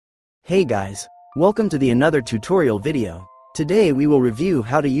Hey guys, welcome to another tutorial video. Today we will review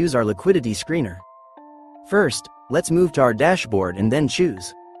how to use our liquidity screener. First, let's move to our dashboard and then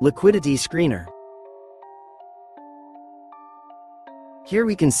choose Liquidity Screener. Here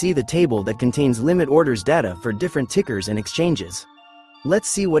we can see the table that contains limit orders data for different tickers and exchanges. Let's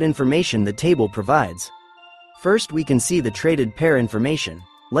see what information the table provides. First, we can see the traded pair information,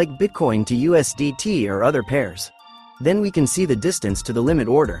 like Bitcoin to USDT or other pairs. Then we can see the distance to the limit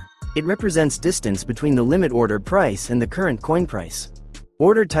order. It represents distance between the limit order price and the current coin price.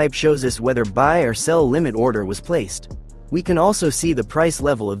 Order type shows us whether buy or sell limit order was placed. We can also see the price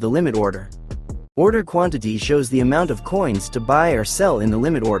level of the limit order. Order quantity shows the amount of coins to buy or sell in the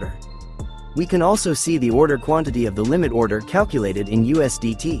limit order. We can also see the order quantity of the limit order calculated in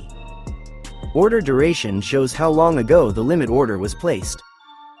USDT. Order duration shows how long ago the limit order was placed.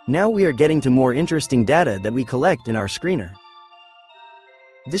 Now we are getting to more interesting data that we collect in our screener.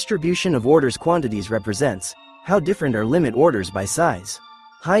 Distribution of orders quantities represents how different are limit orders by size.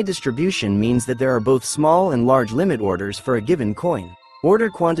 High distribution means that there are both small and large limit orders for a given coin.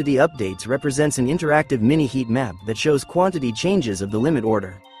 Order quantity updates represents an interactive mini heat map that shows quantity changes of the limit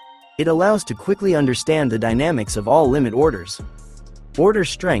order. It allows to quickly understand the dynamics of all limit orders. Order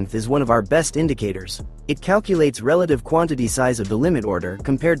strength is one of our best indicators. It calculates relative quantity size of the limit order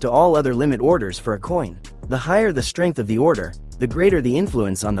compared to all other limit orders for a coin. The higher the strength of the order, the greater the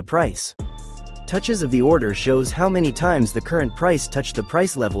influence on the price. Touches of the order shows how many times the current price touched the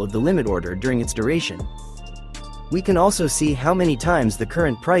price level of the limit order during its duration. We can also see how many times the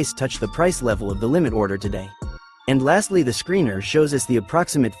current price touched the price level of the limit order today. And lastly, the screener shows us the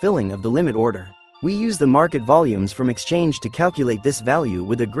approximate filling of the limit order. We use the market volumes from exchange to calculate this value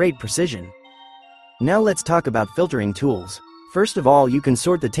with a great precision. Now let's talk about filtering tools. First of all, you can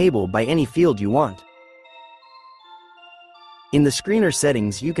sort the table by any field you want. In the screener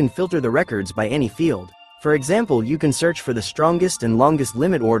settings, you can filter the records by any field. For example, you can search for the strongest and longest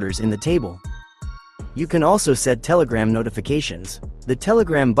limit orders in the table. You can also set Telegram notifications. The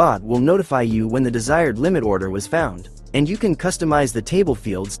Telegram bot will notify you when the desired limit order was found, and you can customize the table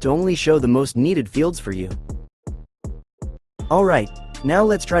fields to only show the most needed fields for you. Alright, now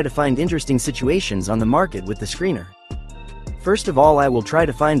let's try to find interesting situations on the market with the screener. First of all, I will try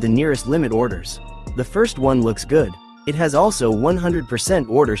to find the nearest limit orders. The first one looks good. It has also 100%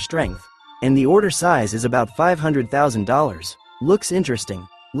 order strength, and the order size is about $500,000. Looks interesting.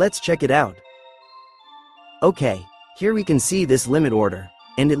 Let's check it out. Okay, here we can see this limit order,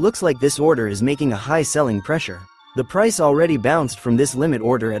 and it looks like this order is making a high selling pressure. The price already bounced from this limit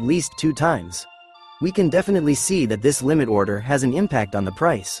order at least 2 times. We can definitely see that this limit order has an impact on the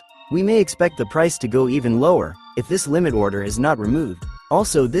price. We may expect the price to go even lower if this limit order is not removed.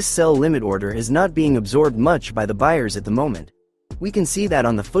 Also, this sell limit order is not being absorbed much by the buyers at the moment. We can see that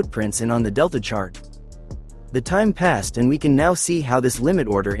on the footprints and on the delta chart. The time passed and we can now see how this limit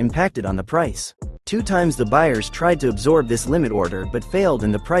order impacted on the price. 2 times the buyers tried to absorb this limit order but failed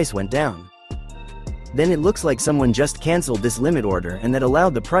and the price went down. Then it looks like someone just cancelled this limit order and that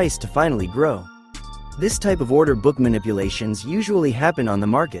allowed the price to finally grow. This type of order book manipulations usually happen on the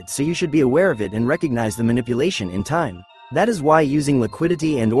market, so you should be aware of it and recognize the manipulation in time. That is why using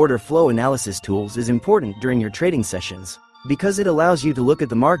liquidity and order flow analysis tools is important during your trading sessions, because it allows you to look at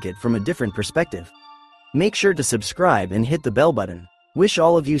the market from a different perspective. Make sure to subscribe and hit the bell button. Wish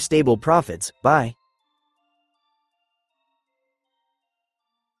all of you stable profits. Bye.